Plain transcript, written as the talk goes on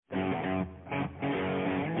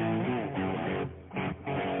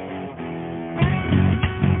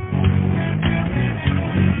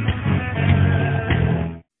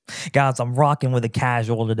Guys, I'm rocking with a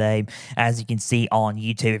casual today, as you can see on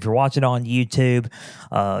YouTube. If you're watching on YouTube,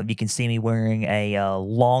 you can see me wearing a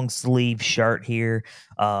long sleeve shirt here.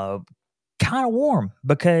 Uh, Kind of warm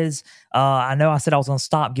because I know I said I was going to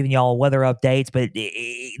stop giving y'all weather updates, but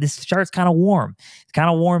this shirt's kind of warm. It's kind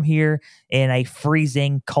of warm here in a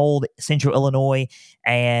freezing cold central Illinois,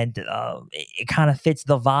 and it kind of fits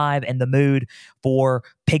the vibe and the mood for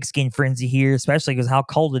Pigskin Frenzy here, especially because how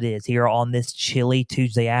cold it is here on this chilly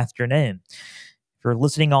Tuesday afternoon. If you're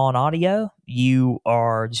listening on audio, you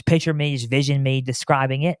are just picture me, just vision me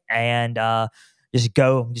describing it, and just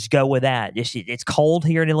go with that. It's cold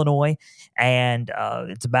here in Illinois, and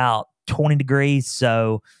it's about 20 degrees.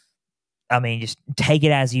 So I mean, just take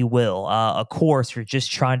it as you will. Of course, you're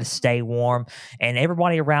just trying to stay warm, and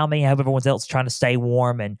everybody around me, I hope everyone else is trying to stay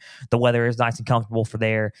warm, and the weather is nice and comfortable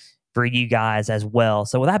for you guys as well.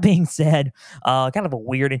 So with that being said, kind of a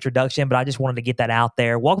weird introduction, but I just wanted to get that out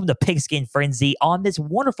there. Welcome to Pigskin Frenzy on this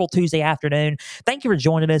wonderful Tuesday afternoon. Thank you for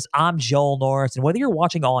joining us. I'm Joel Norris, and whether you're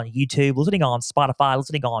watching on YouTube, listening on Spotify,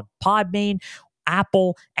 listening on Podbean,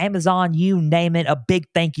 Apple, Amazon, you name it. A big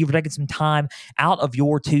thank you for taking some time out of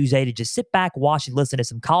your Tuesday to just sit back, watch, and listen to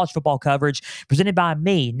some college football coverage presented by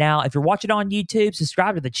me. Now, if you're watching on YouTube,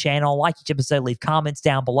 subscribe to the channel, like each episode, leave comments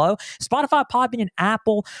down below. Spotify, Podbean, and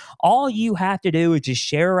Apple, all you have to do is just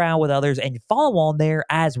share around with others and follow on there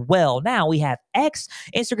as well. Now, we have X,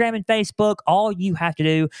 Instagram, and Facebook. All you have to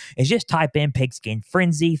do is just type in Pigskin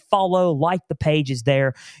Frenzy, follow, like the pages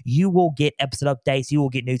there. You will get episode updates. You will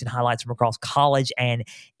get news and highlights from across college and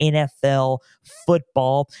NFL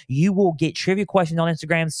football. You will get trivia questions on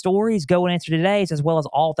Instagram stories, go and answer today's, as well as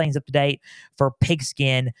all things up to date for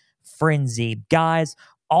Pigskin Frenzy. Guys,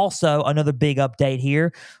 also another big update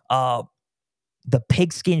here. The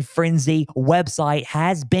Pigskin Frenzy website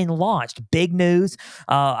has been launched. Big news.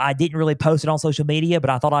 I didn't really post it on social media, but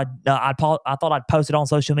I thought I'd post it on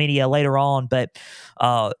social media later on. But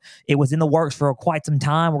it was in the works for quite some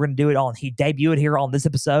time. We're going to do it debut it here on this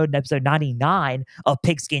episode 99 of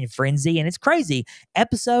Pigskin Frenzy, and it's crazy.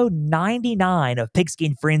 Episode 99 of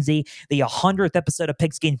Pigskin Frenzy, the 100th episode of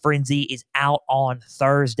Pigskin Frenzy, is out on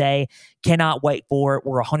Thursday. Cannot wait for it.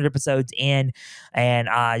 We're 100 episodes in, and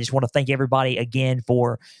I just want to thank everybody again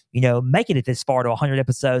for making it this far to 100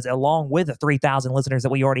 episodes, along with the 3,000 listeners that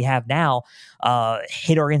we already have now.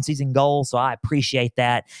 Hit our in-season goal, so I appreciate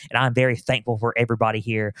that, and I'm very thankful for everybody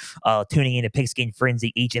here tuning into Pigskin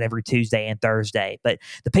Frenzy each and every Tuesday and Thursday. But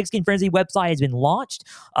the Pigskin Frenzy website has been launched.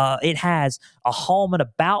 It has a home and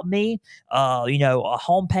about me, a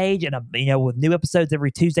homepage, and with new episodes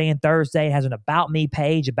every Tuesday and Thursday. It has an about me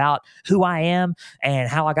page about who I am and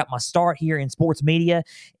how I got my start here in sports media.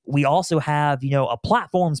 We also have, a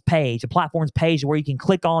platforms page where you can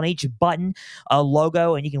click on each button,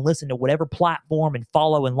 logo, and you can listen to whatever platform and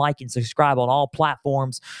follow and like and subscribe on all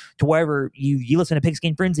platforms to wherever you listen to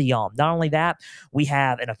Pigskin Frenzy on. Not only that, we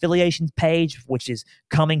have an affiliations page, which is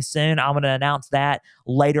coming soon. I'm going to announce that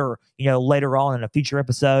later on in a future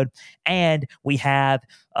episode. And we have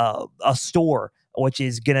a store, which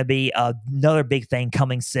is going to be another big thing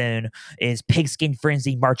coming soon, is Pigskin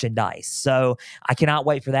Frenzy merchandise. So I cannot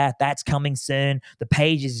wait for that. That's coming soon. The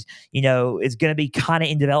page is going to be kind of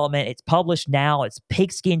in development. It's published now. It's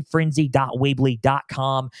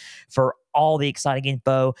pigskinfrenzy.weebly.com for all the exciting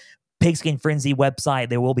info. Pigskin Frenzy website.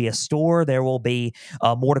 There will be a store. There will be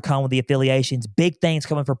more to come with the affiliations. Big things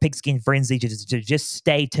coming for Pigskin Frenzy. To just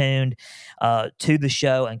stay tuned to the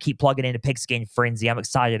show and keep plugging into Pigskin Frenzy. I'm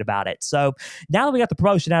excited about it. So now that we got the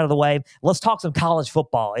promotion out of the way, let's talk some college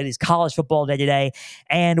football. It is college football day today,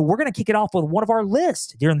 and we're going to kick it off with one of our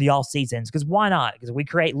lists during the off seasons, because why not? Because we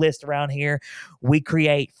create lists around here. We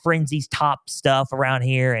create Frenzy's top stuff around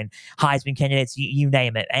here and Heisman candidates, you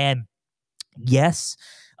name it. And yes,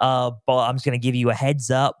 but I'm just going to give you a heads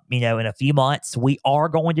up, in a few months, we are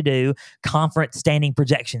going to do conference standing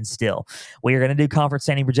projections still. We are going to do conference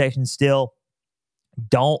standing projections still.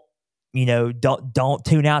 Don't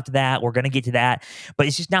tune out to that. We're going to get to that, but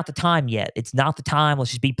it's just not the time yet. It's not the time.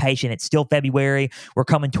 Let's just be patient. It's still February. We're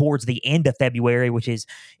coming towards the end of February, which is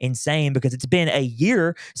insane because it's been a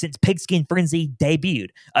year since Pigskin Frenzy debuted.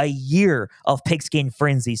 A year of Pigskin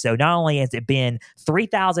Frenzy. So not only has it been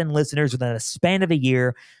 3,000 listeners within a span of a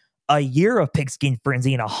year of Pigskin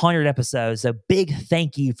Frenzy and 100 episodes. So big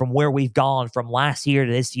thank you from where we've gone from last year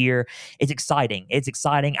to this year. It's exciting.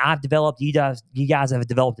 I've developed, you guys have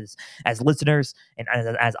developed as listeners and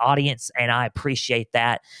as audience, and I appreciate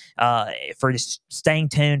that for just staying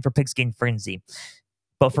tuned for Pigskin Frenzy.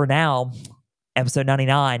 But for now, episode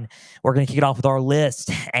 99, we're going to kick it off with our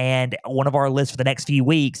list. And one of our lists for the next few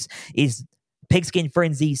weeks is Pigskin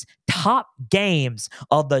Frenzy's top games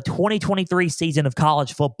of the 2023 season of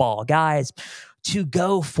college football. Guys, to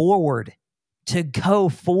go forward to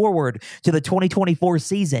the 2024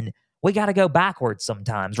 season, we got to go backwards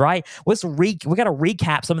sometimes, right? We got to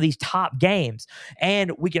recap some of these top games,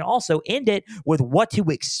 and we can also end it with what to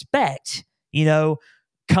expect,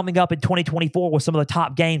 coming up in 2024 with some of the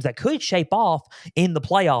top games that could shape off in the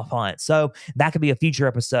playoff hunt. So that could be a future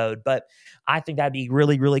episode, but I think that'd be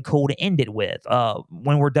really, really cool to end it with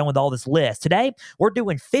when we're done with all this list. Today, we're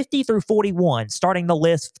doing 50 through 41, starting the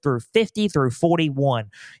list through 50 through 41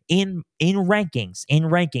 in rankings. We're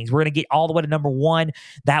going to get all the way to number 1.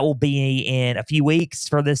 That will be in a few weeks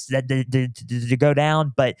for this to go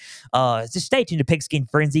down, but just stay tuned to Pigskin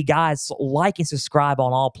Frenzy. Guys, like and subscribe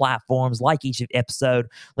on all platforms, like each episode.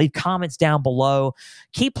 Leave comments down below.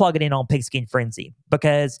 Keep plugging in on Pigskin Frenzy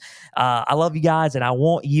because I love you guys and I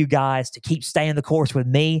want you guys to keep staying the course with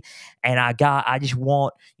me. And I just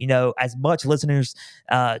want, as much listeners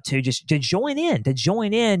to join in,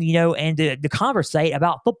 and to conversate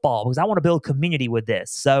about football because I want to build community with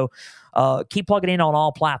this. So keep plugging in on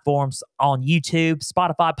all platforms, on YouTube,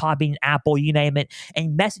 Spotify, Podbean, Apple, you name it,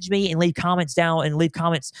 and message me and leave comments on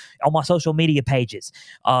my social media pages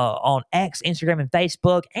on X, Instagram, and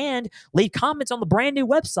Facebook, and leave comments on the brand new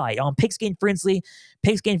website on Pigskin Frenzy,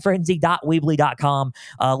 pigskinfrenzy.weebly.com.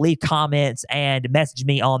 Leave comments and message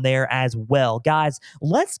me on there as well. Guys,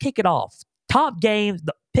 let's kick it off. Top games,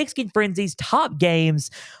 the Pigskin Frenzy's top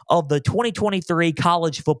games of the 2023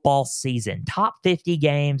 college football season. Top 50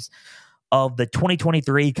 games of the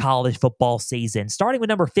 2023 college football season. Starting with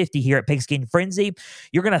number 50 here at Pigskin Frenzy,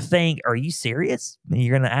 you're going to think, are you serious?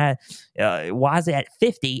 You're going to add, why is it at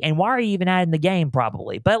 50? And why are you even adding the game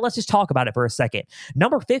probably? But let's just talk about it for a second.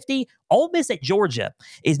 Number 50, Ole Miss at Georgia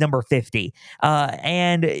is number 50.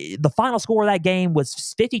 And the final score of that game was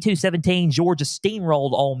 52-17. Georgia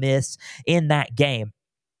steamrolled Ole Miss in that game.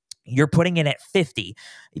 You're putting it at 50.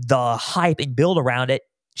 The hype and build around it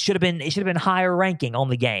should have been higher ranking on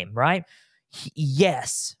the game, right?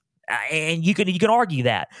 Yes. And you can argue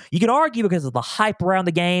that. You can argue because of the hype around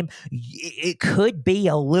the game, it could be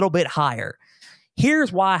a little bit higher.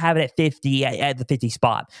 Here's why I have it at 50 at the 50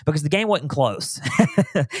 spot, because the game wasn't close.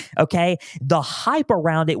 Okay? The hype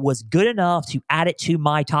around it was good enough to add it to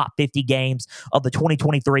my top 50 games of the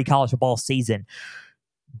 2023 college football season.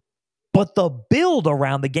 But the build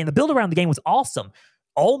around the game was awesome.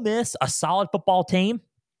 Ole Miss, a solid football team.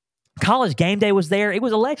 College game day was there. It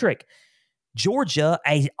was electric. Georgia,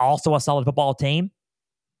 also a solid football team.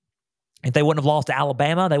 If they wouldn't have lost to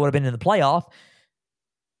Alabama, they would have been in the playoff.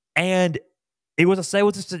 And it was a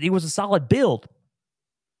solid build.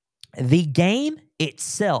 The game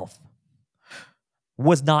itself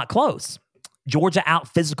was not close. Georgia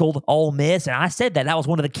out-physicaled Ole Miss, and I said that was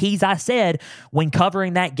one of the keys I said when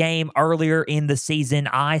covering that game earlier in the season.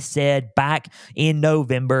 I said back in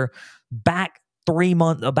November, back 3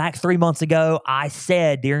 months ago, I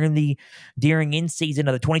said during in season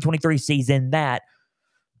of the 2023 season that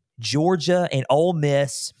Georgia and Ole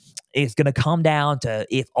Miss is going to come down to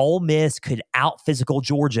if Ole Miss could out-physical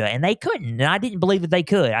Georgia, and they couldn't, and I didn't believe that they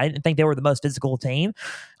could. I didn't think they were the most physical team.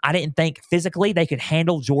 I didn't think physically they could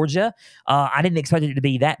handle Georgia. I didn't expect it to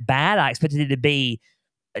be that bad. I expected it to be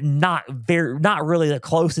not really the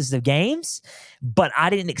closest of games, but I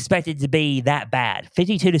didn't expect it to be that bad.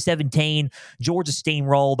 52-17, Georgia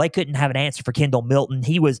steamroll. They couldn't have an answer for Kendall Milton.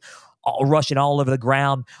 He was rushing all over the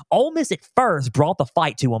ground. Ole Miss at first brought the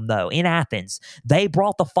fight to him, though, in Athens. They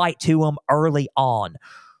brought the fight to him early on.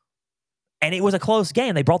 And it was a close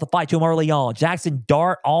game. They brought the fight to him early on. Jackson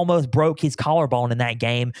Dart almost broke his collarbone in that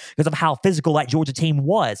game because of how physical that Georgia team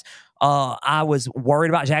was. I was worried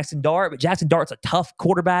about Jackson Dart, but Jackson Dart's a tough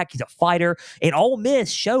quarterback. He's a fighter. And Ole Miss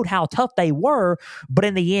showed how tough they were, but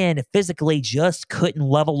in the end, physically just couldn't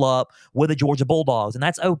level up with the Georgia Bulldogs. And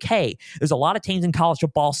that's okay. There's a lot of teams in college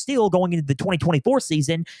football still going into the 2024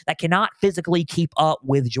 season that cannot physically keep up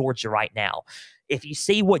with Georgia right now. If you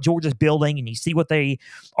see what Georgia's building and you see what they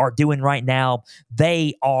are doing right now,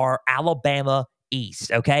 they are Alabama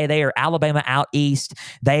East, okay? They are Alabama out East.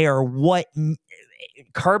 They are what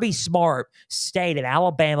Kirby Smart stayed at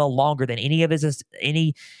Alabama longer than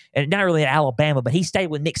not really at Alabama, but he stayed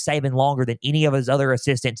with Nick Saban longer than any of his other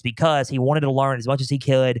assistants because he wanted to learn as much as he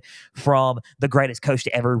could from the greatest coach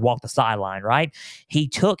to ever walk the sideline, right? He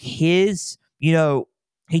took his Nick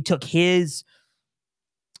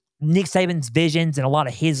Saban's visions and a lot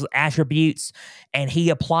of his attributes, and he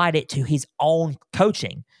applied it to his own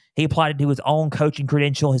coaching. He applied it to his own coaching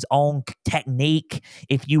credential, his own technique,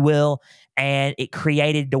 if you will, and it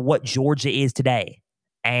created to what Georgia is today.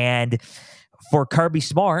 And for Kirby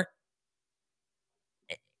Smart,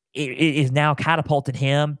 it is now catapulted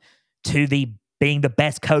him to the being the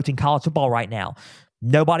best coach in college football right now.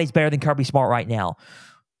 Nobody's better than Kirby Smart right now.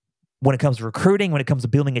 When it comes to recruiting, when it comes to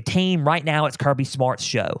building a team, right now it's Kirby Smart's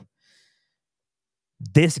show.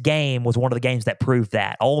 This game was one of the games that proved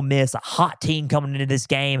that. Ole Miss, a hot team coming into this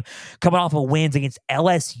game, coming off of wins against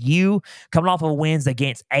LSU, coming off of wins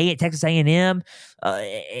against Texas A&M,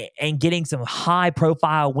 and getting some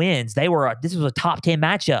high-profile wins. This was a top 10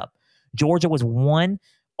 matchup. Georgia was 1.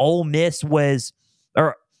 Ole Miss was,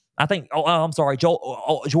 or I think, I'm sorry,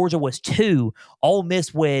 Georgia was 2. Ole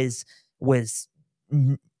Miss was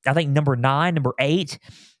I think number 9, number 8,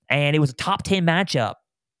 and it was a top 10 matchup.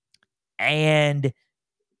 And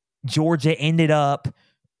Georgia ended up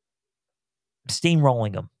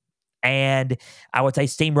steamrolling them. And I would say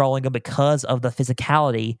steamrolling them because of the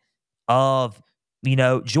physicality of,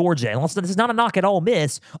 Georgia. And this is not a knock at Ole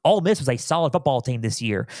Miss. Ole Miss was a solid football team this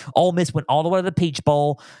year. Ole Miss went all the way to the Peach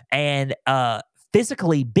Bowl and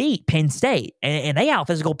physically beat Penn State. And they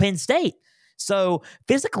out-physical Penn State. So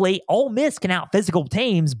physically, Ole Miss can out-physical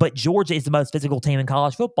teams, but Georgia is the most physical team in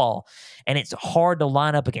college football. And it's hard to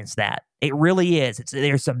line up against that. It really is.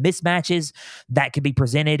 There's some mismatches that could be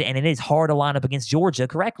presented, and it is hard to line up against Georgia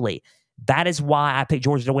correctly. That is why I picked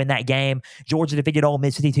Georgia to win that game. Georgia defeated Ole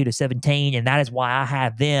Miss 52-17, and that is why I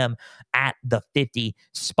have them at the 50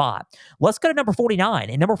 spot. Let's go to number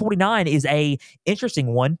 49. And number 49 is a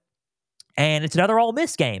interesting one, and it's another Ole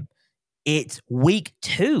Miss game. It's week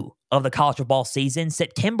 2 of the college football season,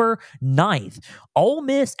 September 9th. Ole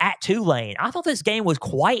Miss at Tulane. I thought this game was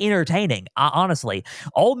quite entertaining, honestly.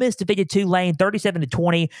 Ole Miss defeated Tulane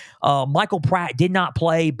 37-20. Michael Pratt did not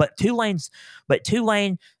play, but Tulane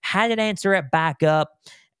had an answer at backup,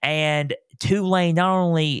 and Tulane not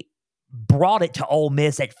only brought it to Ole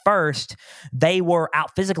Miss at first, they were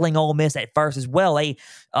out physicaling Ole Miss at first as well. They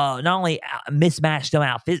not only mismatched them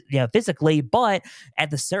out physically, but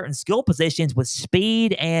at the certain skill positions with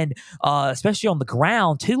speed and especially on the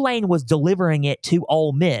ground, Tulane was delivering it to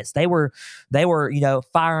Ole Miss. They were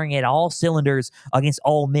firing at all cylinders against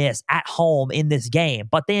Ole Miss at home in this game.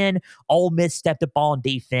 But then Ole Miss stepped up on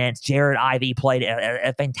defense. Jared Ivey played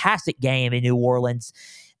a fantastic game in New Orleans.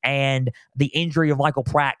 And the injury of Michael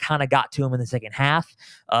Pratt kind of got to him in the second half.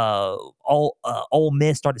 Ole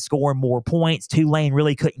Miss started scoring more points. Tulane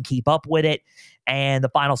really couldn't keep up with it. And the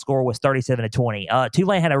final score was 37-20.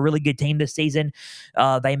 Tulane had a really good team this season.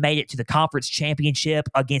 They made it to the conference championship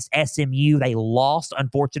against SMU. They lost,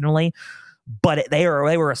 unfortunately. But they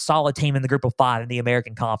were a solid team in the group of 5 in the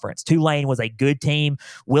American Conference. Tulane was a good team.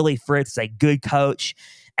 Willie Fritz is a good coach.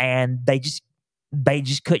 And they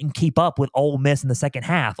just couldn't keep up with Ole Miss in the second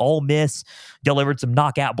half. Ole Miss delivered some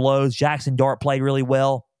knockout blows. Jackson Dart played really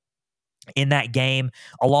well in that game,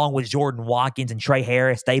 along with Jordan Watkins and Trey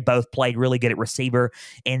Harris. They both played really good at receiver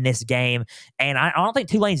in this game. And I don't think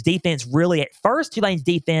Tulane's defense really, at first, Tulane's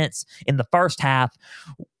defense in the first half,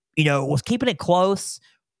 was keeping it close.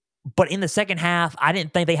 But in the second half, I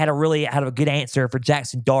didn't think they had a good answer for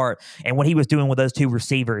Jackson Dart and what he was doing with those two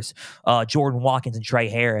receivers, Jordan Watkins and Trey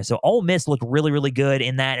Harris. So Ole Miss looked really, really good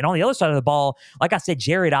in that. And on the other side of the ball, like I said,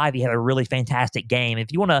 Jared Ivey had a really fantastic game.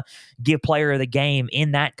 If you want to give player of the game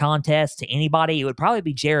in that contest to anybody, it would probably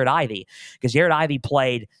be Jared Ivey, because Jared Ivey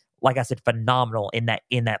played, like I said, phenomenal in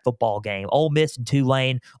that football game. Ole Miss and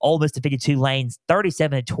Tulane. Ole Miss defeated Tulane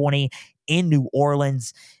 37-20 in New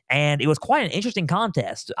Orleans, and it was quite an interesting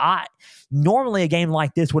contest. Normally a game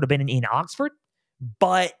like this would have been in Oxford,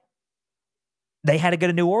 but they had to go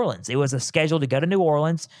to New Orleans. It was a schedule to go to New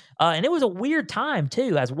Orleans, and it was a weird time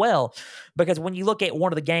too, as well, because when you look at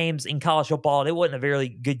one of the games in college football, it wasn't a very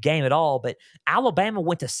good game at all. But Alabama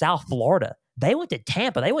went to South Florida. They went to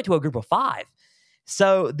Tampa. They went to a group of 5.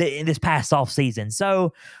 So in this past off season,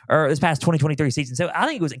 or this past 2023 season. So I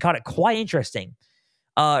think it was kind of quite interesting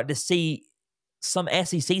to see some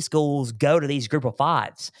SEC schools go to these group of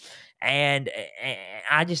 5s. And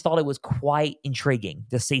I just thought it was quite intriguing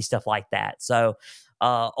to see stuff like that. So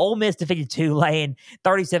Ole Miss defeated Tulane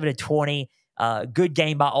 37-20. Good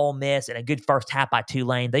game by Ole Miss and a good first half by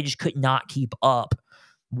Tulane. They just could not keep up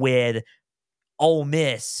with Ole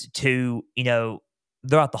Miss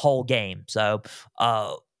throughout the whole game. So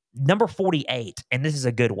number 48, and this is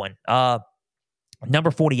a good one.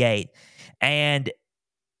 Number 48. And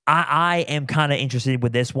I am kind of interested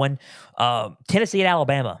with this one. Tennessee at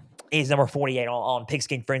Alabama is number 48 on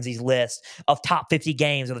Pigskin Frenzy's list of top 50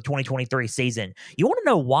 games of the 2023 season. You want to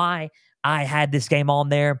know why I had this game on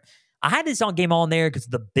there? I had this game on there because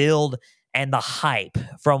of the build and the hype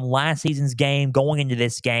from last season's game going into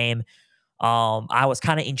this game. I was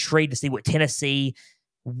kind of intrigued to see what Tennessee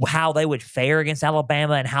how they would fare against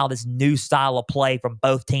Alabama and how this new style of play from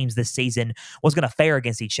both teams this season was going to fare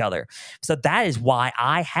against each other. So that is why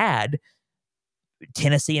I had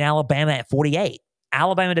Tennessee and Alabama at 48.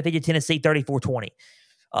 Alabama defeated Tennessee 34-20.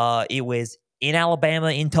 It was in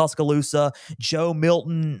Alabama, in Tuscaloosa. Joe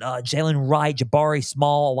Milton, Jalen Wright, Jabari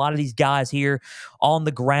Small, a lot of these guys here on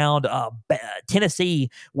the ground.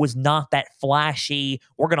 Tennessee was not that flashy.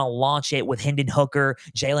 We're going to launch it with Hendon Hooker,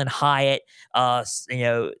 Jalen Hyatt,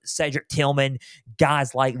 Cedric Tillman,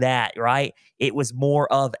 guys like that, right? It was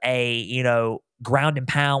more of a, ground and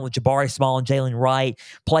pound with Jabari Small and Jalen Wright,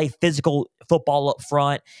 play physical football up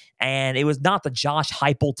front. And it was not the Josh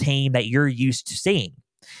Heupel team that you're used to seeing.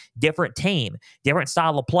 Different team, different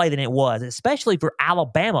style of play than it was, especially for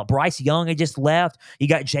Alabama. Bryce Young had just left. You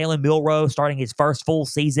got Jalen Milroe starting his first full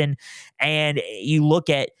season. And you look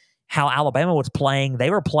at how Alabama was playing, they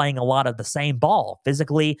were playing a lot of the same ball,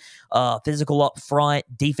 physical up front,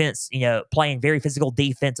 defense, playing very physical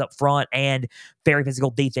defense up front and very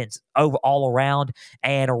physical defense all around,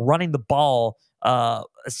 and running the ball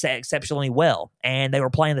exceptionally well. And they were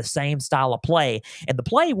playing the same style of play. And the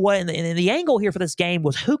play was, and the angle here for this game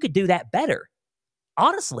was who could do that better.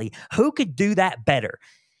 Honestly, who could do that better?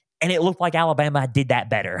 And it looked like Alabama did that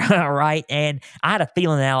better, right? And I had a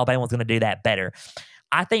feeling that Alabama was going to do that better.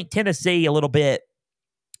 I think Tennessee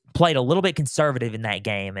played a little bit conservative in that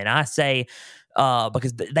game, and I say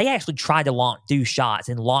because they actually tried to do shots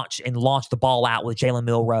and launch the ball out with Jalen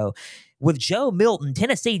Milroe. With Joe Milton,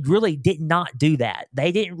 Tennessee really did not do that.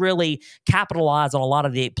 They didn't really capitalize on a lot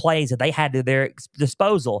of the plays that they had to their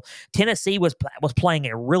disposal. Tennessee was playing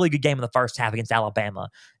a really good game in the first half against Alabama,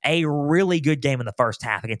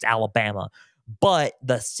 But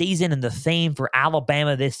the season and the theme for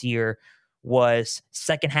Alabama this year was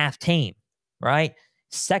second half team, right?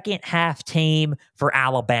 Second half team for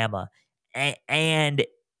Alabama. And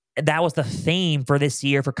that was the theme for this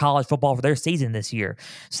year for college football for their season this year.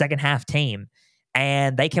 Second half team.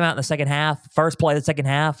 And they came out in the second half, first play of the second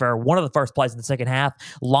half, or one of the first plays in the second half,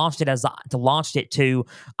 launched it to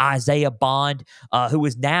Isaiah Bond, who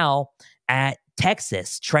is now at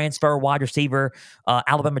Texas, Alabama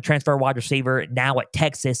transfer wide receiver, now at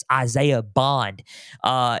Texas. Isaiah Bond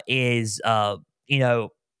he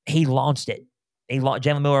launched it.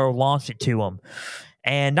 Jalen Miller launched it to him.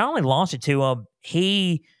 And not only launched it to him,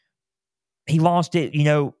 he launched it,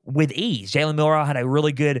 with ease. Jalen Miller had a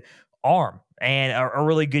really good arm and a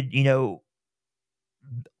really good,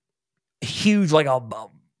 huge, like a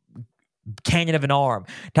canyon of an arm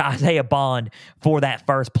to Isaiah Bond for that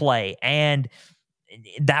first play. And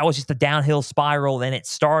that was just a downhill spiral. And it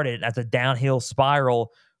started as a downhill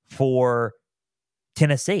spiral for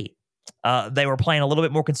Tennessee. They were playing a little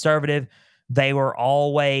bit more conservative. They were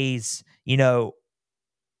always, running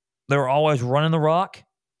the rock.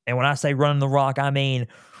 And when I say running the rock, I mean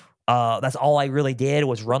that's all I really did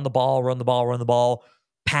was run the ball,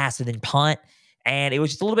 pass it, and punt. And it was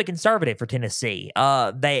just a little bit conservative for Tennessee.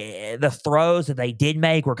 The throws that they did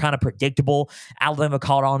make were kind of predictable. Alabama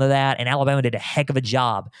caught on to that, and Alabama did a heck of a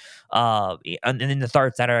job in the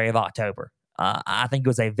third Saturday of October. I think it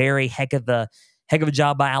was a very heck of a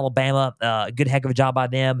job by Alabama, good heck of a job by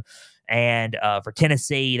them. And for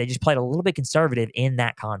Tennessee, they just played a little bit conservative in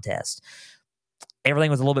that contest.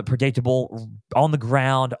 Everything was a little bit predictable on the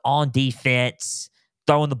ground, on defense,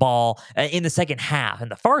 throwing the ball in the second half. In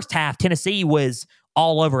the first half, Tennessee was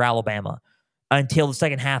all over Alabama until the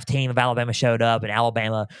second half team of Alabama showed up, and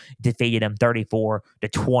Alabama defeated them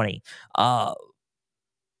 34-20.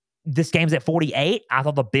 This game's at 48. I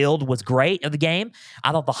thought the build was great of the game.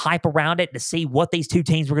 I thought the hype around it to see what these two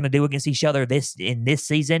teams were going to do against each other this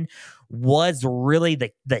season was really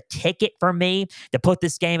the ticket for me to put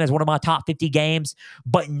this game as one of my top 50 games,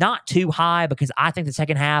 but not too high because I think the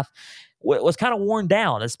second half was kind of worn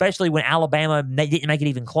down, especially when Alabama didn't make it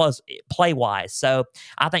even close play-wise. So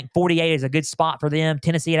I think 48 is a good spot for them.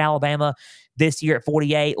 Tennessee and Alabama this year at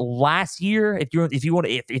 48. Last year,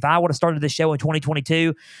 if I would have started this show in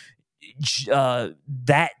 2022,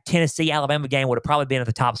 that Tennessee-Alabama game would have probably been at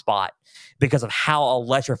the top spot because of how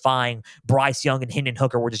electrifying Bryce Young and Hendon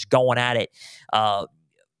Hooker were just going at it,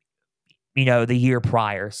 the year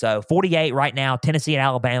prior. So 48 right now, Tennessee and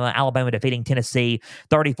Alabama defeating Tennessee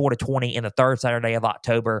 34-20 in the third Saturday of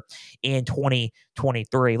October in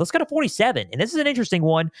 2023. Let's go to 47. And this is an interesting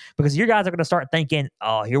one because you guys are going to start thinking,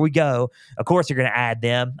 oh, here we go. Of course you're going to add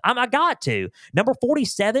them. I got to. Number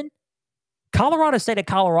 47, Colorado State at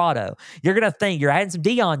Colorado. You're going to think you're adding some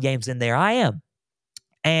Deion games in there. I am.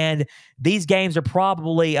 And these games are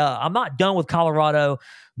probably, I'm not done with Colorado.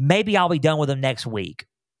 Maybe I'll be done with them next week.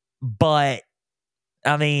 But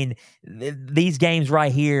I mean, these games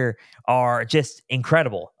right here are just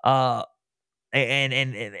incredible.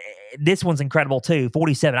 And this one's incredible too.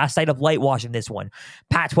 47. I stayed up late watching this one.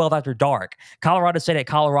 Pac-12 after dark. Colorado State at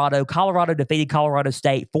Colorado. Colorado defeated Colorado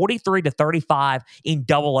State 43-35 in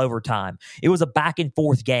double overtime. It was a back and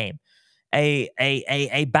forth game. A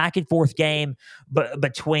back and forth game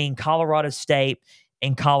between Colorado State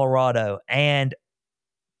and Colorado. And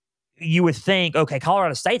you would think, okay,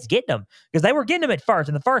 Colorado State's getting them because they were getting them at first.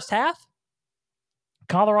 In the first half,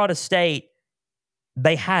 Colorado State,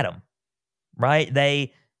 they had them, right?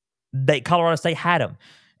 They Colorado State had them.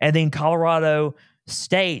 And then Colorado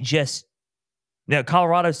State just,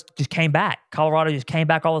 Colorado just came back. Colorado just came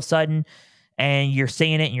back all of a sudden, and you're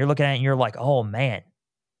seeing it and you're looking at it and you're like, oh man.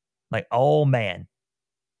 Like, oh man.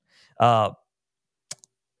 Uh,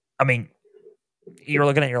 I mean, you're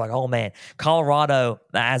looking at it, you're like, oh man. Colorado,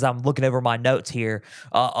 as I'm looking over my notes here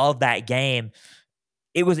of that game,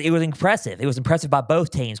 it was impressive. It was impressive by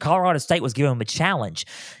both teams. Colorado State was giving them a challenge.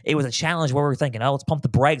 It was a challenge where we were thinking, oh, let's pump the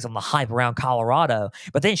brakes on the hype around Colorado.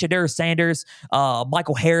 But then Shadur Sanders,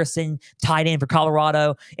 Michael Harrison, tight end for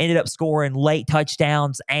Colorado, ended up scoring late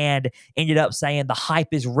touchdowns and ended up saying the hype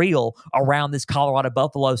is real around this Colorado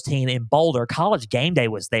Buffaloes team in Boulder. College Game Day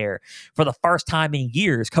was there for the first time in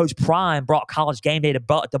years. Coach Prime brought College Game Day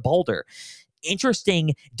to Boulder.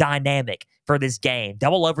 Interesting dynamic for this game.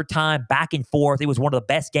 Double overtime, back and forth. It was one of the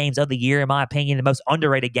best games of the year, in my opinion, the most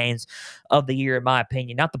underrated games of the year, in my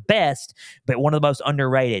opinion. Not the best, but one of the most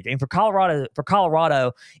underrated. And for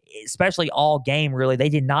Colorado, especially all game, really, they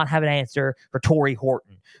did not have an answer for Torrey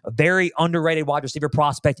Horton. A very underrated wide receiver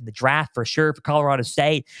prospect in the draft for sure for Colorado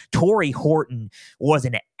State. Torrey Horton was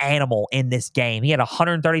an animal in this game. He had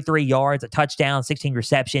 133 yards, a touchdown, 16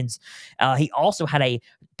 receptions. He also had a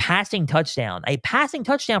passing touchdown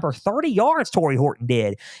for 30 yards. Torrey Horton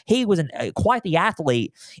did. He was quite the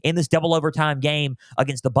athlete in this double overtime game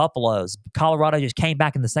against the Buffaloes. Colorado just came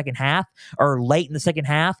back in the second half, or late in the second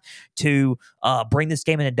half, to bring this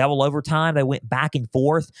game into double overtime. They went back and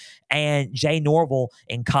forth, and Jay Norville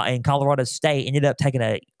in Colorado State ended up taking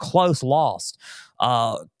a close loss.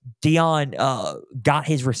 Dion got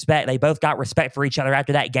his respect. They both got respect for each other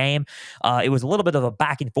after that game. It was a little bit of a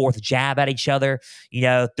back and forth jab at each other,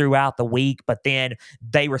 throughout the week, but then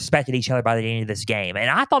they respected each other by the end of this game. And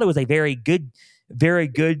I thought it was a very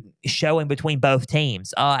good showing between both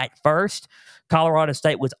teams. At first, Colorado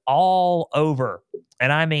State was all over,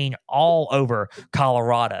 and I mean all over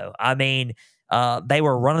Colorado. I mean, they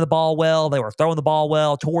were running the ball well. They were throwing the ball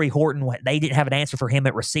well. Torrey Horton, they didn't have an answer for him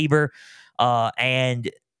at receiver. And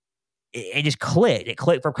it just clicked. It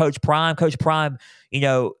clicked for Coach Prime. Coach Prime,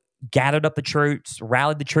 gathered up the troops,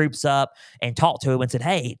 rallied the troops up, and talked to him and said,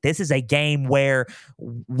 hey, this is a game where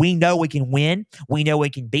we know we can win. We know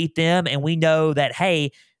we can beat them. And we know that,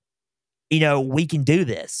 hey, we can do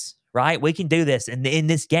this, right? We can do this in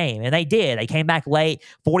this game. And they did. They came back late.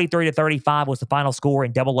 43-35 was the final score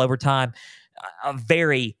in double overtime. A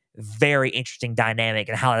very, very interesting dynamic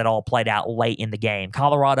and how that all played out late in the game.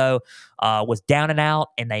 Colorado was down and out,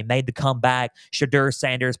 and they made the comeback. Shadur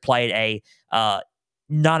Sanders played a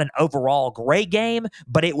not an overall great game,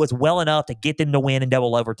 but it was well enough to get them to win in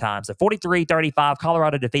double overtime. So 43-35,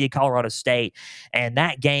 Colorado defeated Colorado State. And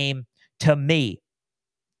that game, to me,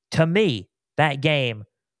 that game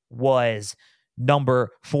was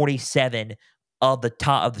number 47 of the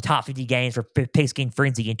top 50 games for Pigskin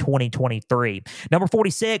Frenzy in 2023. Number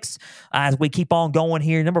 46, as we keep on going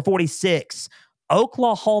here, number 46,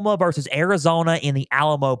 Oklahoma versus Arizona in the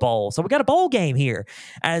Alamo Bowl. So we got a bowl game here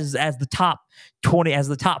as the top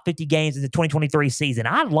 50 games in the 2023 season.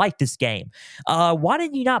 I like this game. Why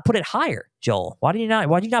did you not put it higher, Joel? Why did you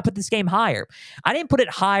not put this game higher? I didn't put it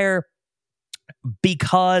higher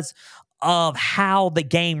because of how the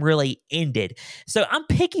game really ended. So I'm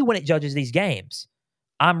picky when it judges these games.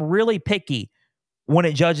 I'm really picky when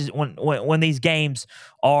it judges when these games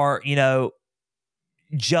are,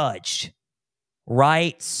 judged.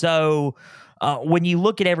 Right? So when you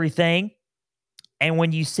look at everything and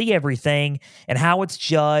when you see everything and how it's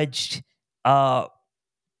judged, I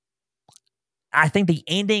think the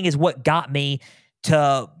ending is what got me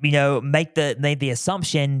to, make the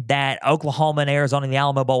assumption that Oklahoma and Arizona in the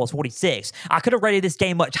Alamo Bowl was 46. I could have rated this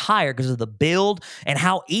game much higher because of the build and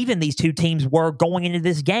how even these two teams were going into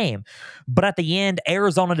this game. But at the end,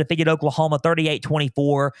 Arizona defeated Oklahoma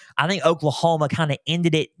 38-24. I think Oklahoma kind of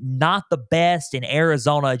ended it not the best, and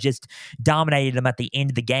Arizona just dominated them at the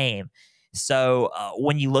end of the game. So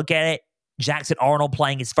when you look at it, Jackson Arnold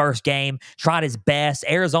playing his first game, tried his best.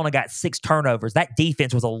 Arizona got 6 turnovers. That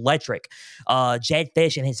defense was electric. Jed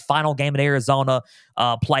Fish in his final game at Arizona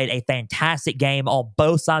played a fantastic game on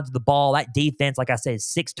both sides of the ball. That defense, like I said,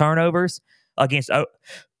 6 turnovers against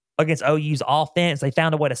OU's offense. They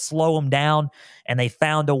found a way to slow them down, and they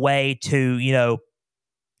found a way to,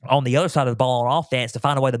 on the other side of the ball on offense, to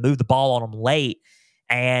find a way to move the ball on them late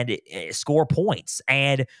and score points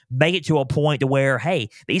and make it to a point to where, hey,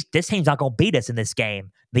 this team's not going to beat us in this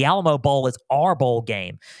game. The Alamo Bowl is our bowl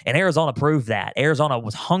game, and Arizona proved that. Arizona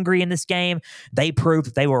was hungry in this game. They proved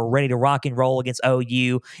that they were ready to rock and roll against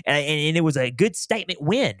OU, and it was a good statement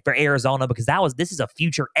win for Arizona because this is a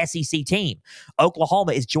future SEC team.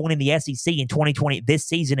 Oklahoma is joining the SEC in 2020 this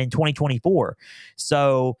season in 2024.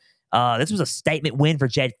 So this was a statement win for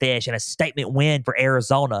Jed Fish and a statement win for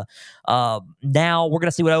Arizona. Now we're going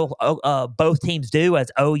to see what both teams do as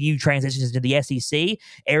OU transitions into the SEC.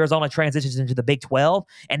 Arizona transitions into the Big 12.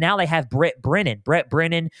 And now they have Brett Brennan. Brett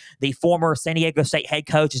Brennan, the former San Diego State head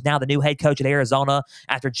coach, is now the new head coach at Arizona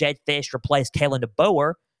after Jed Fish replaced Kalen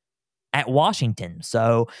DeBoer at Washington.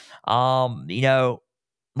 So,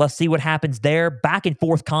 let's see what happens there. Back and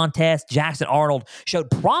forth contest. Jackson Arnold showed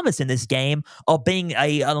promise in this game of being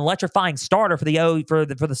an electrifying starter for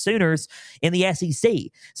the Sooners in the SEC.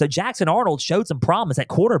 So Jackson Arnold showed some promise at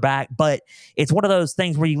quarterback, but it's one of those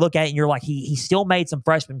things where you look at it and you're like, he still made some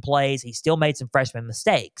freshman plays. He still made some freshman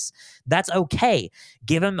mistakes. That's okay.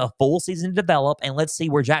 Give him a full season to develop, and let's see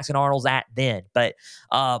where Jackson Arnold's at then. But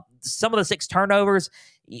some of the 6 turnovers,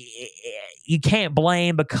 you can't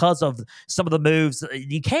blame because of some of the moves.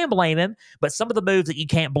 You can blame him, but some of the moves that you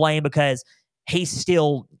can't blame because he's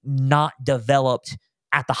still not developed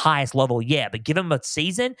at the highest level yet. But give him a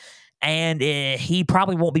season, and he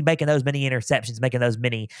probably won't be making those many interceptions, making those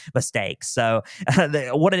many mistakes. So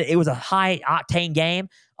it was a high octane game.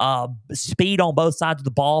 Speed on both sides of the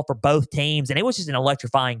ball for both teams, and it was just an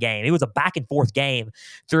electrifying game. It was a back and forth game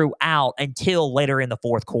throughout until later in the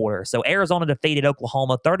fourth quarter. So Arizona defeated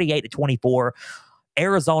Oklahoma 38-24.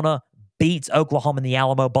 Arizona beats Oklahoma in the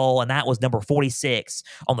Alamo Bowl, and that was number 46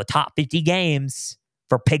 on the top 50 games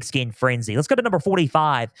for Pigskin Frenzy. Let's go to number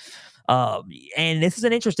 45. And this is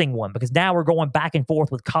an interesting one because now we're going back and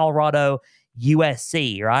forth with Colorado,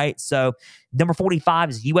 USC, right? So number 45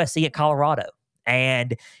 is USC at Colorado.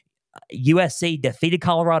 And USC defeated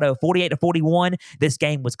Colorado 48-41. This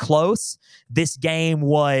game was close. This game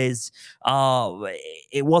was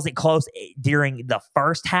it wasn't close during the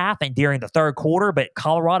first half and during the third quarter, but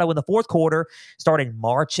Colorado in the fourth quarter started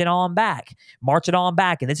marching on back.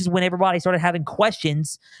 And this is when everybody started having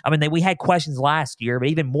questions. I mean, we had questions last year, but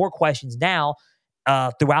even more questions now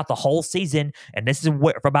throughout the whole season. And this is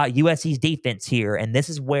about USC's defense here. And this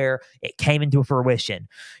is where it came into fruition.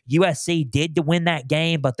 USC did to win that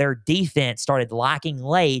game, but their defense started lacking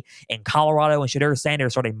late, and Colorado and Shedeur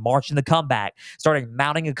Sanders started marching the comeback, started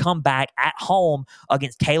mounting a comeback at home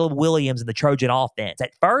against Caleb Williams and the Trojan offense.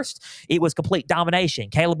 At first, it was complete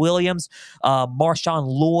domination. Caleb Williams, Marshawn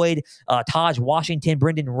Lloyd, Taj Washington,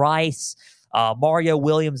 Brendan Rice, Mario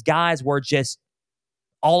Williams, guys were just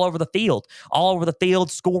all over the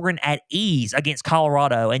field, scoring at ease against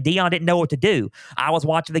Colorado. And Deion didn't know what to do. I was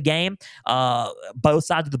watching the game, both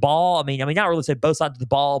sides of the ball. I mean, not really say both sides of the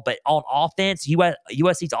ball, but on offense,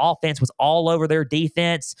 USC's offense was all over their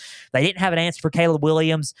defense. They didn't have an answer for Caleb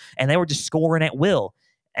Williams, and they were just scoring at will.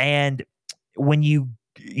 And when you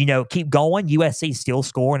keep going, USC still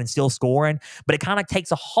scoring, but it kind of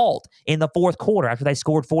takes a halt in the fourth quarter after they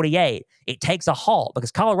scored 48. It takes a halt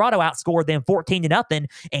because Colorado outscored them 14-0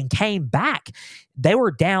 and came back. They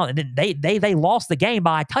were down, and then they lost the game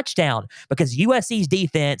by a touchdown because USC's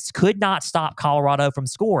defense could not stop Colorado from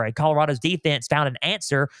scoring. Colorado's defense found an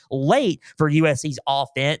answer late for USC's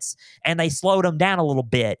offense, and they slowed them down a little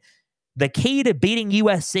bit. The key to beating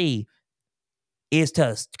USC is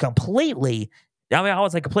to completely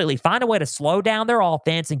find a way to slow down their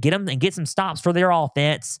offense and get some stops for their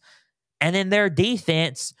offense, and then their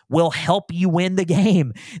defense will help you win the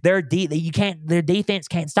game. Their defense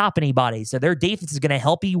can't stop anybody, so their defense is going to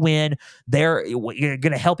help you win. They're going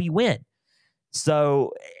to help you win.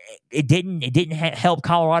 So it didn't help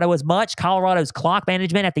Colorado as much. Colorado's clock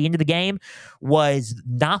management at the end of the game was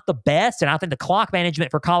not the best, and I think the clock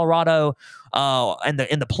management for Colorado and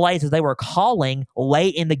the plays that they were calling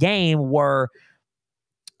late in the game were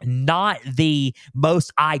not the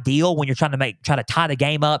most ideal when you're trying to tie the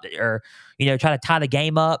game up, or try to tie the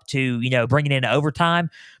game up to bring it into overtime.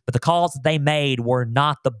 But the calls that they made were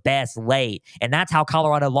not the best late, and that's how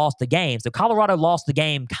Colorado lost the game. So Colorado lost the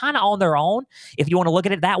game kind of on their own, if you want to look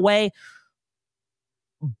at it that way.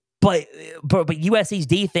 but USC's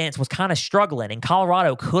defense was kind of struggling, and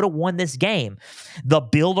Colorado could have won this game. The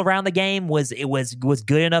build around the game was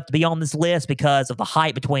good enough to be on this list because of the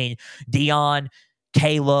hype between Dion,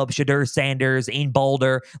 Caleb, Shadur Sanders in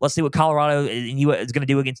Boulder. Let's see what Colorado is going to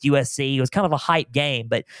do against USC. It was kind of a hype game,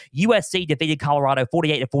 but USC defeated Colorado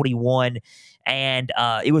 48-41, and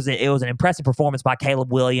it was an impressive performance by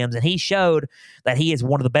Caleb Williams, and he showed that he is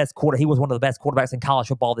one of the best He was one of the best quarterbacks in college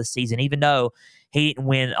football this season, even though he didn't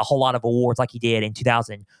win a whole lot of awards like he did in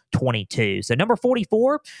 2022. So number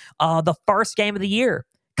 44, the first game of the year,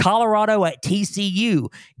 Colorado at TCU.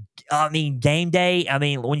 I mean, game day. I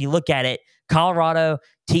mean, when you look at it, Colorado,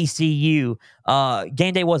 TCU.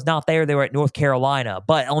 Game day was not there. They were at North Carolina.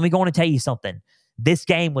 But let me go on and tell you something. This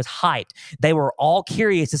game was hyped. They were all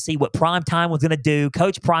curious to see what Prime Time was going to do.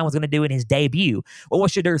 Coach Prime was going to do in his debut. What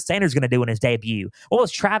was Shadur Sanders going to do in his debut? What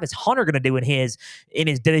was Travis Hunter going to do in his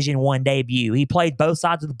Division I debut? He played both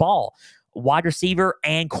sides of the ball, wide receiver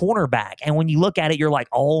and cornerback. And when you look at it, you're like,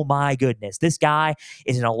 oh my goodness, this guy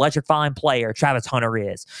is an electrifying player. Travis Hunter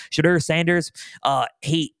is. Shadur Sanders,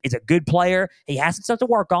 he is a good player. He has some stuff to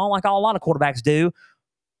work on, like a lot of quarterbacks do,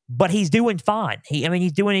 but he's doing fine.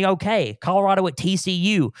 He's doing okay. Colorado at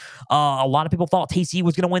TCU. A lot of people thought TCU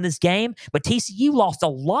was going to win this game, but TCU lost a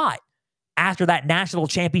lot after that national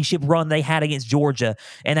championship run they had against Georgia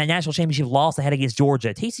and that national championship loss they had against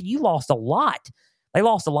Georgia. TCU lost a lot. They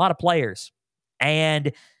lost a lot of players.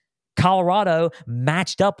 And Colorado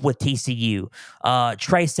matched up with TCU.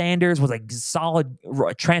 Trey Sanders was a solid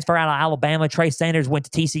transfer out of Alabama. Trey Sanders went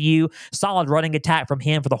to TCU. Solid running attack from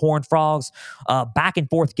him for the Horned Frogs. Back and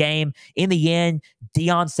forth game. In the end,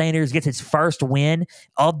 Deion Sanders gets his first win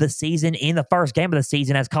of the season in the first game of the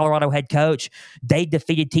season as Colorado head coach. They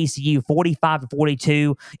defeated TCU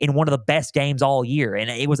 45-42 in one of the best games all year. And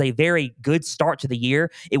it was a very good start to the year.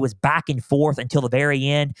 It was back and forth until the very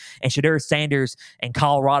end. And Shadur Sanders and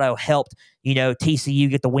Colorado helped, TCU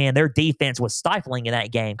get the win. Their defense was stifling in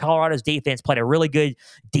that game. Colorado's defense played a really good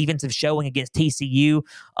defensive showing against TCU.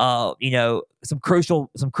 Some crucial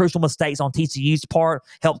mistakes on TCU's part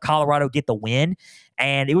helped Colorado get the win.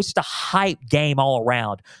 And it was just a hype game all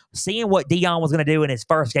around. Seeing what Deion was going to do in his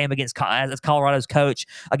first game as Colorado's coach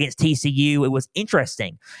against TCU, it was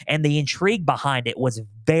interesting. And the intrigue behind it was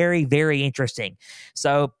very, very interesting.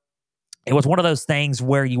 So it was one of those things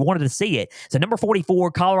where you wanted to see it. So number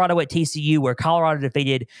 44, Colorado at TCU, where Colorado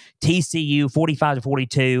defeated TCU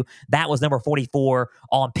 45-42. That was number 44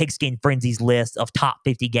 on Pigskin Frenzy's list of top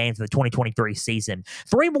 50 games of the 2023 season.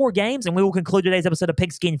 3 more games, and we will conclude today's episode of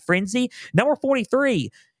Pigskin Frenzy. Number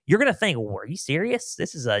 43, you're going to think, well, are you serious?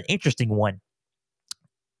 This is an interesting one.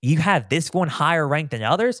 You have this one higher ranked than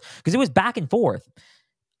others? Because it was back and forth.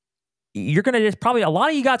 You're going to probably, a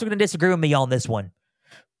lot of you guys are going to disagree with me on this one.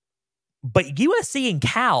 But USC and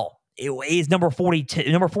Cal is number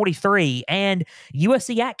 43, and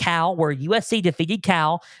USC at Cal, where USC defeated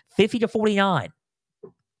Cal 50-49.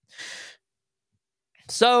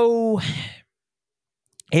 So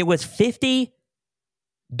it was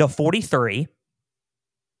 50-43,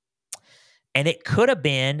 and it could have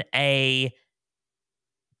been a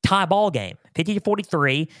tie ball game,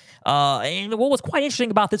 50-43. And what was quite interesting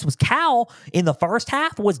about this was Cal in the first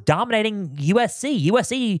half was dominating USC.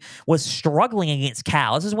 USC was struggling against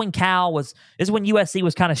Cal. This is when USC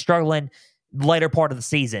was kind of struggling later part of the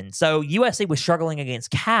season. So USC was struggling against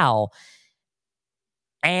Cal,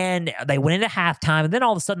 and they went into halftime, and then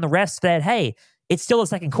all of a sudden the rest said, hey, it's still the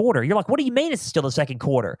second quarter. You're like, what do you mean it's still the second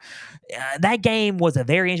quarter? That game was a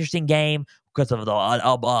very interesting game because of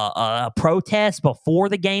the protest before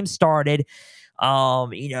the game started.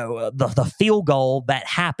 The field goal that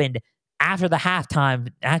happened after the halftime,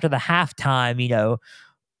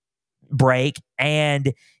 break,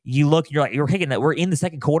 and you look, you're like, you're kicking that. We're in the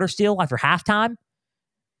second quarter still after halftime.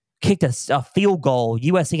 Kicked a field goal.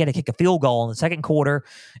 USC had to kick a field goal in the second quarter,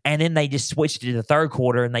 and then they just switched to the third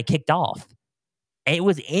quarter and they kicked off. It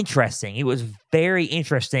was interesting. It was very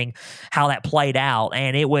interesting how that played out.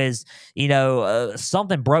 And it was,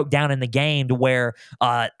 something broke down in the game to where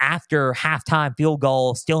after halftime field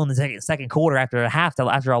goal, still in the second quarter after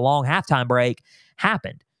a long halftime break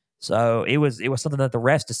happened. So it was something that the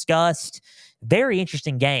refs discussed. Very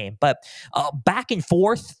interesting game. But back and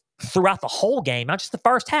forth throughout the whole game, not just the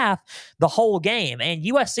first half, the whole game. And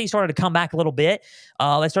USC started to come back a little bit.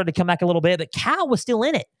 But Cal was still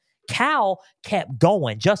in it. Cal kept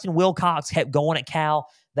going. Justin Wilcox kept going at Cal.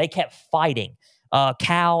 They kept fighting.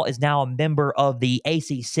 Cal is now a member of the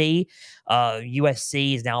ACC.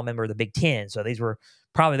 USC is now a member of the Big Ten. So these were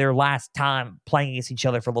probably their last time playing against each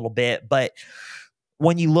other for a little bit. But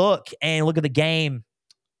when you look at the game,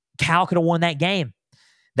 Cal could have won that game.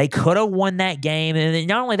 They could have won that game. And then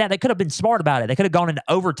not only that, they could have been smart about it. They could have gone into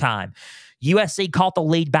overtime. USC caught the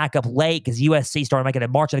lead back up late because USC started making a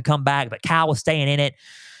march and a comeback, but Cal was staying in it.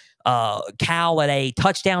 Cal at a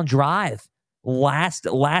touchdown drive, last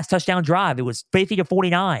touchdown drive. It was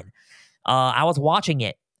 50-49. I was watching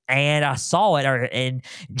it and I saw it, and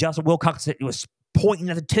Justin Wilcox was pointing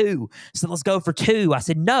at the 2. So let's go for 2. I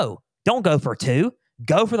said, no, don't go for 2.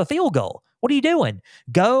 Go for the field goal. What are you doing?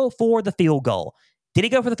 Go for the field goal. Did he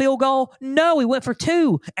go for the field goal? No, he went for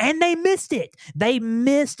 2, and they missed it. They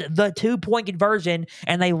missed the 2-point conversion,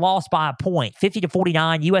 and they lost by a point.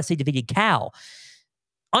 50-49, USC defeated Cal.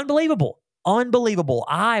 Unbelievable. Unbelievable.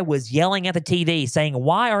 I was yelling at the TV saying,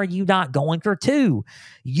 why are you not going for 2?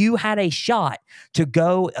 You had a shot to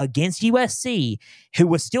go against USC, who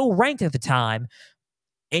was still ranked at the time,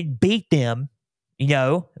 and beat them,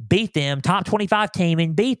 top 25 team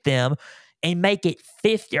and beat them and make it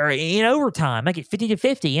 50 or in overtime, make it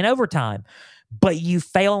 50-50 in overtime. But you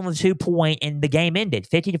fail on the 2-point and the game ended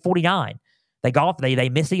 50-49. They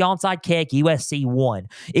missed the onside kick. USC won.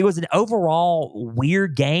 It was an overall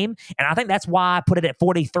weird game, and I think that's why I put it at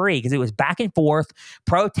 43, because it was back and forth.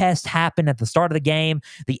 Protests happened at the start of the game.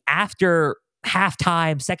 The after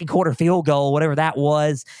halftime second quarter field goal, whatever that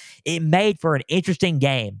was, it made for an interesting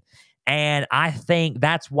game. And I think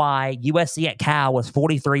that's why USC at Cal was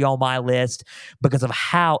 43 on my list, because of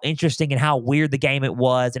how interesting and how weird the game it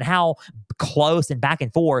was and how close and back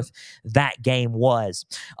and forth that game was.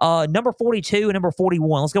 Number 42 and number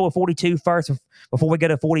 41. Let's go with 42 first before we go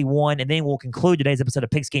to 41, and then we'll conclude today's episode of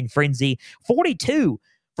Pigskin Frenzy. 42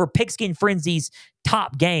 for Pigskin Frenzy's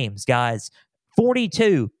top games, guys.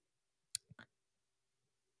 42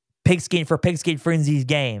 Pigskin Frenzy's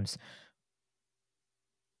games.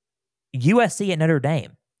 USC at Notre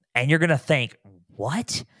Dame. And you're going to think,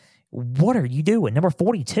 what? What are you doing? Number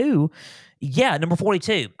 42? Yeah, number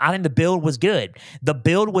 42. I think the build was good. The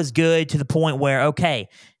build was good to the point where, okay,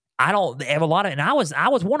 I don't have a lot of, and I was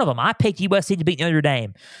one of them. I picked USC to beat Notre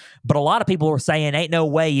Dame. But a lot of people were saying, ain't no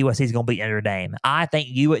way USC is going to beat Notre Dame. I think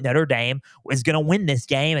Notre Dame is going to win this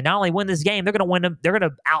game. And not only win this game, they're going to win them. They're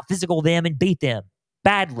going to out-physical them and beat them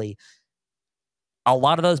badly. A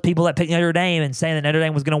lot of those people that picked Notre Dame and saying that Notre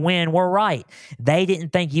Dame was going to win were right. They didn't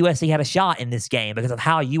think USC had a shot in this game because of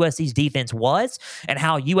how USC's defense was and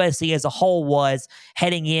how USC as a whole was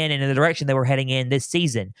heading in the direction they were heading in this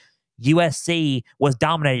season. USC was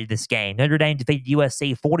dominated this game. Notre Dame defeated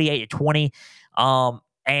USC 48-20,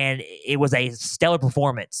 and it was a stellar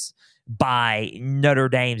performance by Notre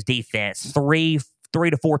Dame's defense. Three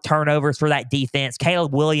to four turnovers for that defense.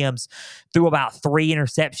 Caleb Williams threw about 3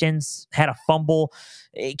 interceptions, had a fumble.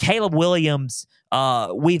 Caleb Williams,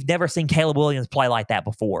 we've never seen Caleb Williams play like that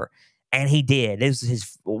before. And he did. This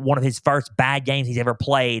was one of his first bad games he's ever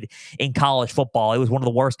played in college football. It was one of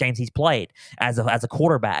the worst games he's played as a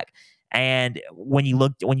quarterback. And when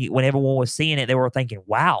everyone was seeing it, they were thinking,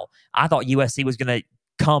 "Wow, I thought USC was going to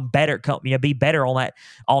be better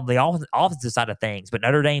on the offensive side of things." But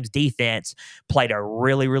Notre Dame's defense played a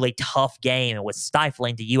really, really tough game and was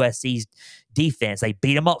stifling to USC's defense. They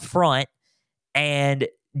beat them up front, and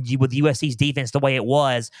with USC's defense the way it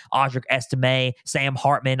was, Audric Estime, Sam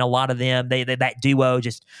Hartman, a lot of them, that duo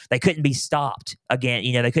they couldn't be stopped. Again,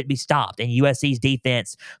 they couldn't be stopped, and USC's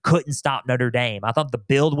defense couldn't stop Notre Dame. I thought the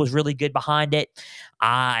build was really good behind it.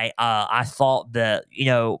 I thought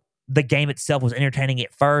the game itself was entertaining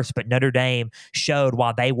at first, but Notre Dame showed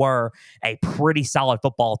why they were a pretty solid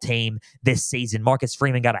football team this season. Marcus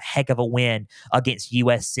Freeman got a heck of a win against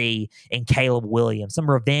USC and Caleb Williams. Some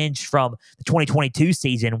revenge from the 2022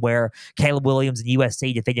 season where Caleb Williams and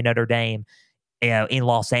USC defeated Notre Dame in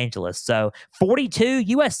Los Angeles. So 42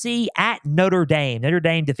 USC at Notre Dame. Notre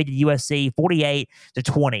Dame defeated USC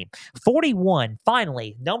 48-20. 41,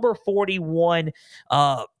 finally, number 41.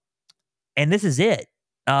 And this is it.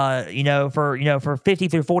 For 50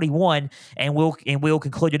 through 41, and we'll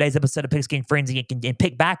conclude today's episode of Pigskin Frenzy and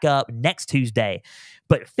pick back up next Tuesday.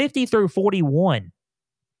 But 50 through 41,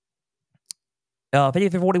 50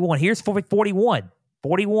 through 41. Here's 41.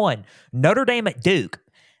 41. Notre Dame at Duke.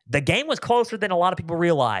 The game was closer than a lot of people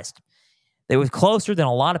realized. It was closer than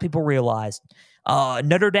a lot of people realized.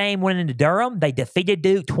 Notre Dame went into Durham. They defeated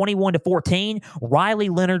Duke 21-14. Riley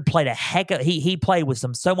Leonard played he played with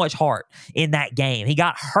so much heart in that game. He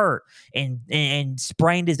got hurt and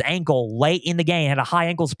sprained his ankle late in the game. Had a high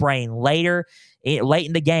ankle sprain late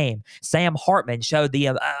in the game. Sam Hartman showed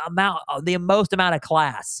the most amount of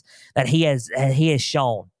class that he has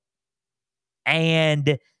shown,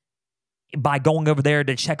 and by going over there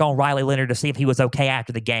to check on Riley Leonard to see if he was okay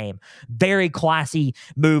after the game. Very classy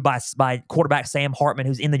move by quarterback Sam Hartman,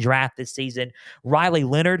 who's in the draft this season. Riley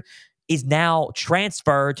Leonard is now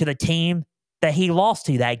transferred to the team that he lost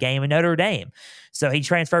to that game in Notre Dame. So he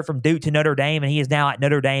transferred from Duke to Notre Dame, and he is now at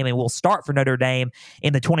Notre Dame and will start for Notre Dame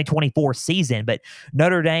in the 2024 season. But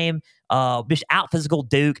Notre Dame just out physical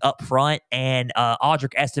Duke up front, and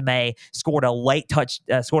Audric Estime scored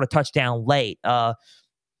a touchdown late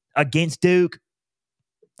against Duke.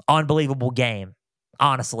 Unbelievable game.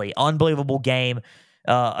 Honestly, unbelievable game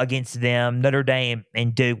against them. Notre Dame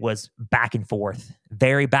and Duke was back and forth,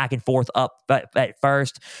 very back and forth up at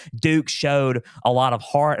first. Duke showed a lot of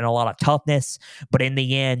heart and a lot of toughness, but in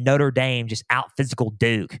the end, Notre Dame just out physical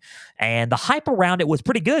Duke. And the hype around it was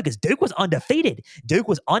pretty good because Duke was undefeated. Duke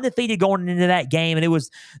was undefeated going into that game, and it was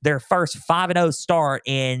their first 5-0 start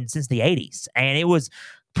since the 80s. And it was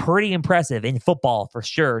pretty impressive in football for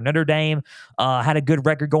sure. Notre Dame had a good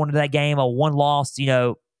record going into that game, a one loss,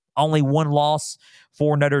 only one loss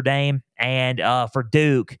for Notre Dame. And for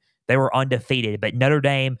Duke, they were undefeated. But Notre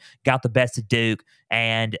Dame got the best of Duke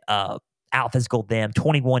and out physical them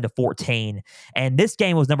 21-14. And this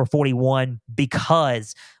game was number 41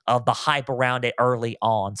 because of the hype around it early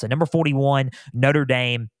on. So number 41, Notre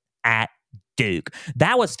Dame at Duke.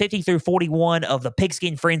 That was 50 through 41 of the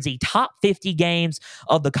Pigskin Frenzy top 50 games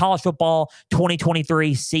of the college football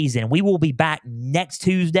 2023 season. We will be back next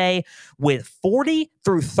Tuesday with 40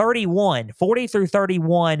 through 31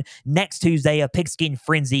 next Tuesday of Pigskin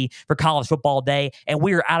Frenzy for College Football Day. And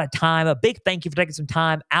we are out of time. A big thank you for taking some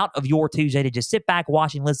time out of your Tuesday to just sit back,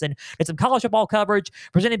 watch, and listen to some college football coverage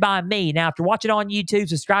presented by me. Now, if you're watching on YouTube,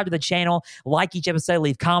 subscribe to the channel, like each episode,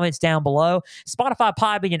 leave comments down below. Spotify,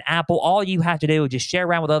 Podbean, and Apple, all you have to do is just share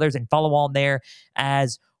around with others and follow on there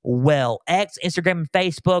as well. X, Instagram, and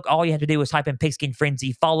Facebook, all you have to do is type in Pigskin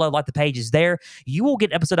Frenzy, follow, like the pages there. You will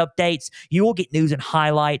get episode updates. You will get news and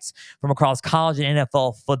highlights from across college and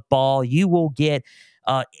NFL football. You will get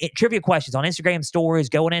trivia questions on Instagram stories.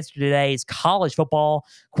 Go and answer today's college football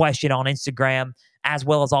question on Instagram, as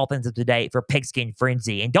well as all things up to date for Pigskin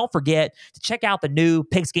Frenzy. And don't forget to check out the new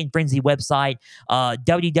Pigskin Frenzy website,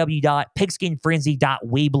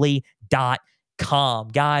 www.pigskinfrenzy.weebly.com.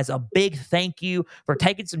 Guys, a big thank you for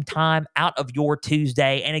taking some time out of your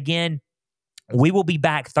Tuesday. And again, we will be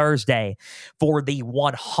back Thursday for the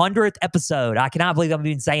 100th episode. I cannot believe I'm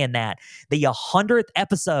even saying that. The 100th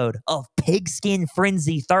episode of Pigskin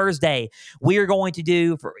Frenzy Thursday. We are going to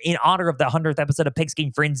do, in honor of the 100th episode of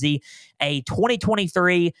Pigskin Frenzy, a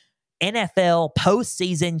 2023 NFL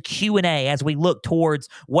postseason Q&A as we look towards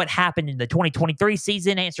what happened in the 2023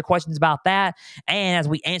 season, answer questions about that, and as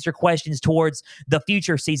we answer questions towards the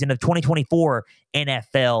future season of 2024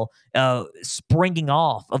 NFL, springing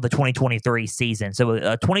off of the 2023 season. So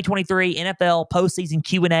 2023 NFL postseason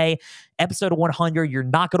Q&A, episode 100. You're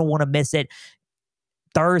not going to want to miss it.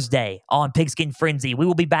 Thursday on Pigskin Frenzy. We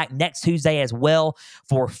will be back next Tuesday as well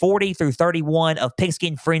for 40 through 31 of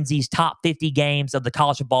Pigskin Frenzy's top 50 games of the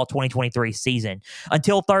college football 2023 season.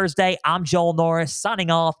 Until Thursday, I'm Joel Norris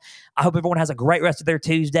signing off. I hope everyone has a great rest of their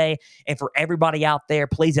Tuesday. And for everybody out there,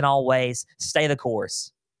 please and always stay the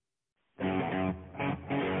course.